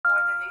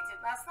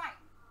last night.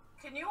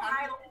 Can you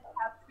highlight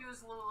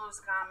Tattoos Lulu's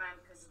comment?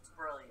 Because it's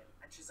brilliant.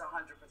 And she's 100%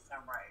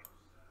 right.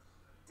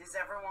 Does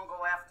everyone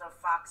go after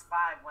Fox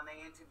 5 when they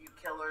interview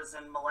killers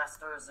and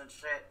molesters and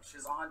shit?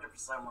 She's 100%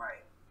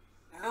 right.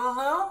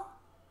 Lulu?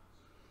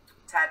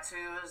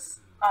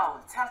 Tattoos.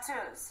 Oh,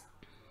 tattoos.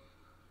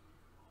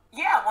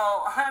 Yeah,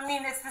 well, I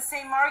mean, it's the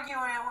same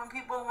argument when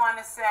people want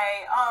to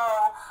say,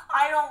 oh,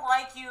 I don't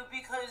like you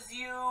because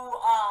you're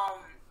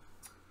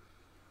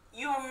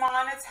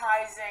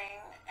monetizing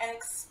and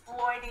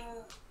exploiting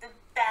the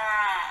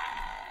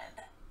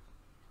bad.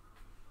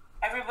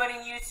 Everybody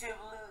in YouTube,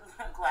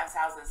 glass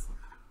houses.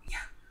 Yeah,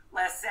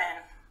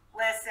 listen.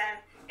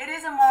 It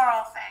is a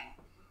moral thing.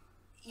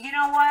 You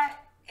know what?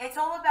 It's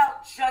all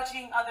about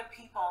judging other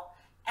people.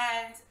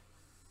 And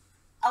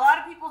a lot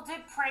of people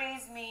did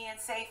praise me and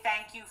say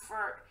thank you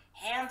for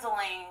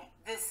handling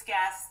this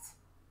guest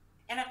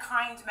in a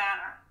kind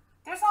manner.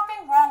 There's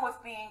nothing wrong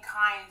with being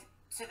kind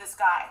to this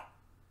guy.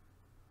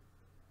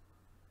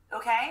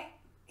 Okay?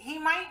 He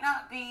might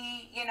not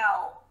be,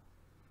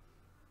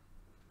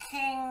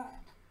 King,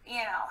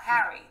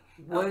 Harry.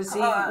 Was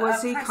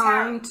he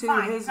kind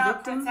to his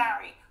victim? Prince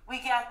Harry. We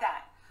get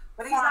that.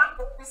 But he's not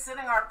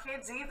babysitting our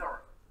kids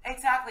either.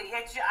 Exactly.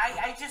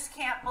 I just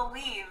can't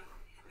believe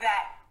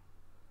that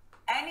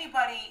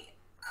anybody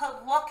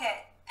could look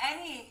at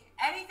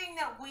anything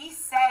that we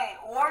say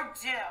or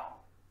do,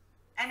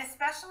 and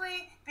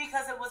especially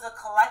because it was a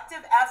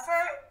collective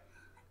effort,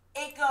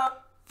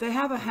 They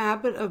have a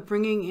habit of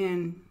bringing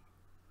in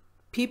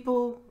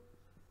people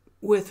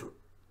with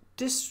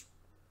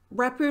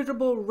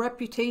disreputable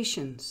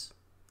reputations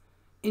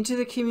into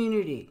the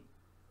community.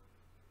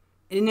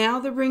 And now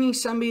they're bringing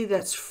somebody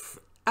that's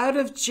out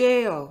of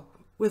jail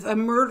with a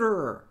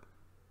murderer.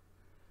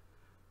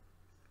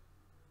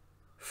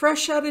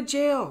 Fresh out of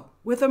jail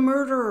with a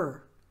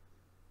murderer.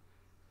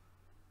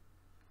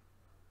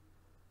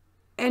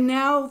 And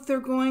now they're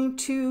going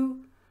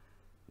to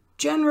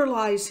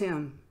generalize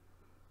him.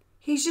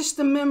 He's just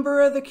a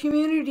member of the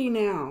community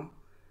now.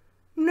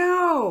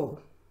 No.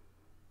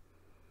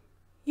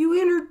 You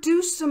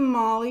introduced him,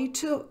 Molly,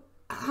 to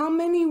how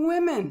many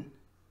women?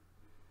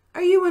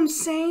 Are you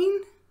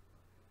insane?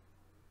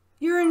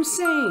 You're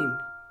insane.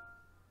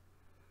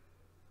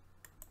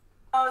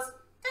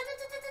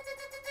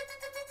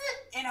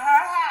 In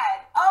her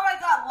head, oh my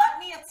God, let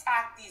me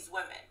attack these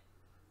women.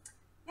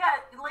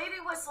 Yeah, Lady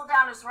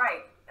Whistledown is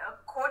right.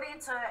 According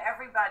to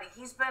everybody,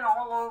 he's been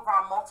all over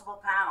on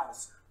multiple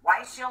panels.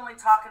 Why is she only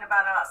talking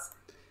about us?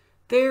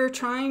 They're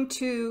trying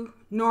to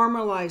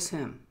normalize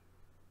him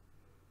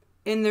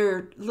in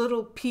their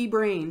little pea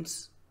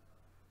brains.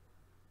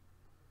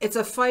 It's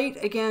a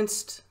fight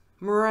against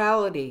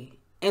morality,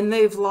 and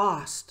they've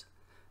lost.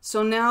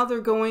 So now they're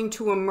going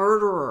to a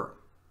murderer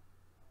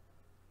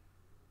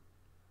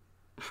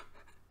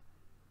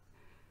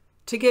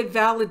to get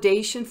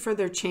validation for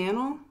their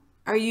channel?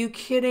 Are you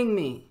kidding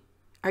me?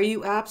 Are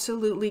you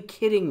absolutely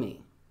kidding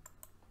me?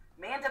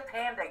 Amanda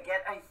Panda,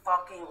 get a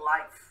fucking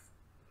life.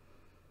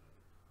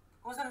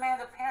 Who's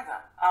Amanda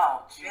Panda?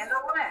 Oh, Jesus. Amanda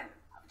Lynn.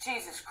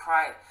 Jesus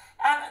Christ.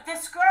 And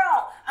this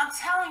girl, I'm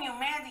telling you,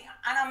 Mandy,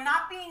 and I'm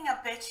not being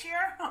a bitch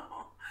here,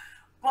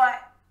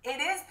 but it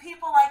is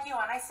people like you.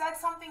 And I said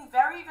something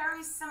very,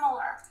 very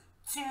similar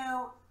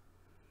to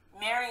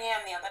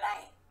Marianne the other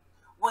night.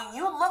 When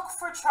you look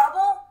for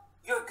trouble,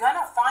 you're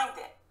gonna find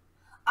it.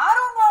 I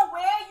don't know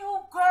where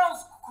you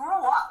girls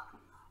grew up,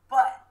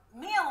 but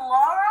me and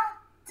Laura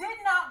did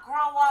not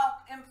grow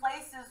up in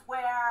places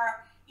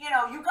where,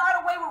 you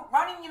got away with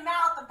running your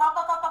mouth and blah,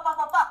 blah, blah, blah, blah,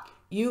 blah, blah.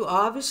 You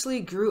obviously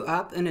grew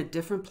up in a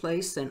different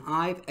place than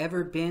I've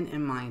ever been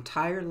in my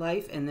entire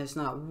life, and there's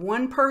not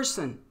one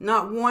person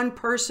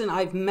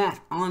I've met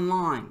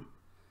online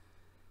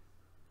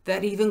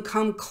that even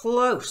come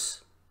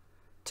close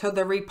to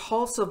the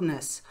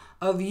repulsiveness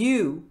of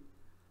you,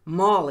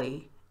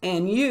 Molly,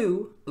 and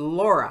you,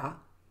 Laura,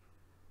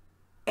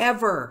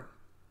 ever.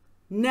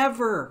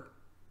 Never.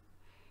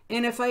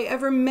 And if I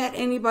ever met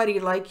anybody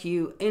like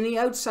you in the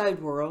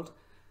outside world,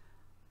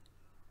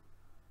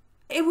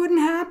 it wouldn't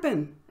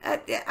happen.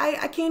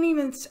 I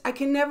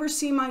can never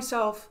see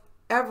myself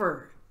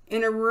ever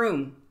in a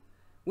room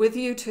with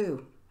you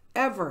two,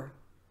 ever.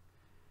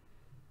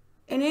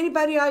 And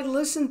anybody I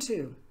listen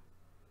to,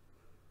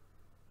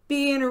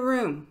 be in a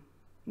room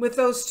with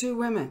those two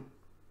women.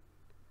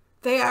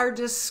 They are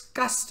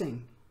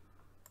disgusting.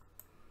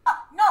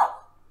 No.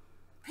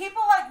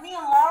 People like me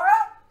and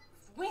Laura,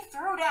 we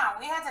threw down.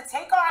 We had to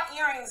take our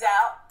earrings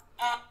out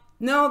and...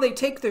 No, they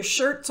take their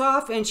shirts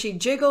off and she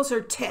jiggles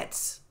her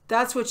tits.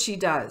 That's what she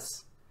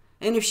does.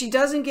 And if she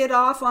doesn't get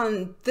off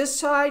on this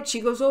side, she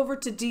goes over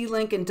to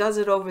D-Link and does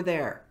it over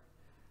there.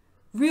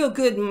 Real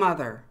good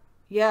mother.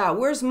 Yeah,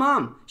 where's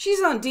Mom?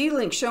 She's on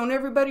D-Link showing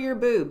everybody her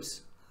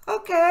boobs.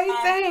 Okay, and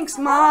thanks,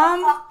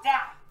 Mom. Fuck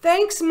down.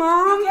 Thanks,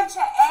 Mom. You get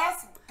your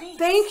ass beat.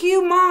 Thank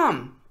you,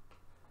 Mom.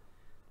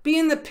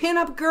 Being the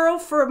pinup girl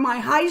for my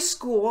high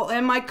school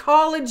and my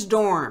college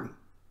dorm.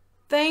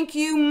 Thank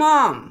you,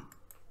 Mom.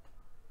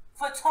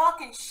 For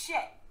talking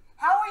shit.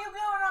 How are you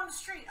doing on the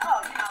street?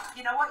 Oh,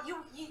 you know what?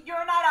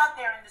 You're not out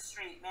there in the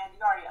street, Mandy,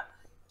 are you?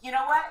 You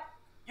know what?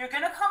 You're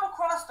gonna come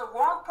across the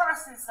wrong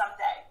person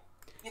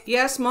someday.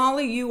 Yes,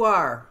 Molly, you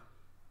are.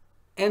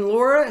 And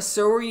Laura,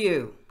 so are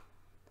you.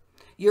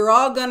 You're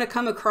all gonna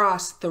come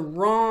across the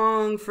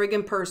wrong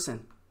friggin'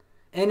 person.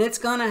 And it's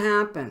gonna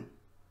happen.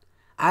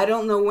 I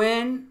don't know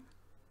when.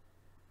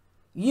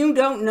 You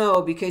don't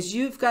know because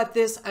you've got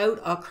this out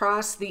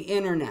across the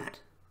internet.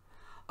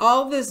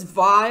 All this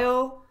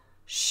vile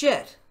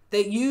shit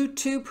that you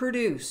two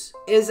produce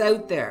is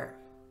out there.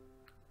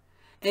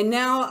 And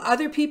now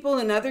other people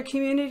in other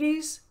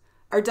communities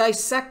are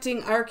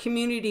dissecting our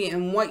community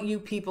and what you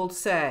people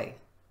say.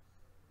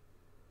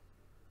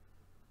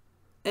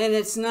 And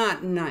it's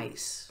not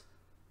nice.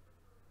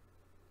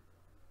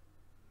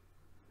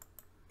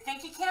 You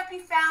think you can't be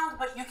found,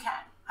 but you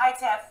can. Hi,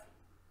 Tiff.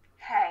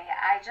 Hey,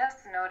 I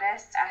just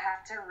noticed I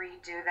have to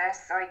redo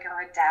this so I can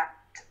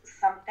redact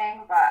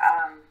something, but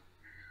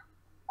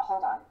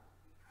hold on.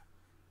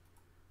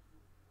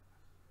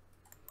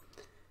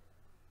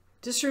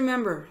 Just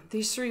remember,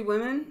 these three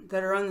women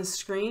that are on the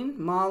screen,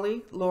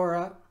 Molly,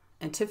 Laura,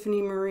 and Tiffany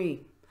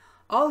Marie,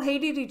 all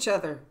hated each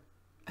other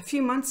a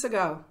few months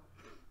ago.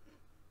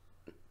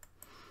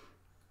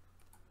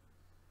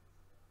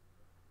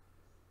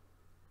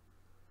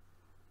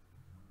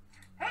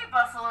 Hey,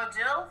 Buffalo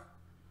Jill.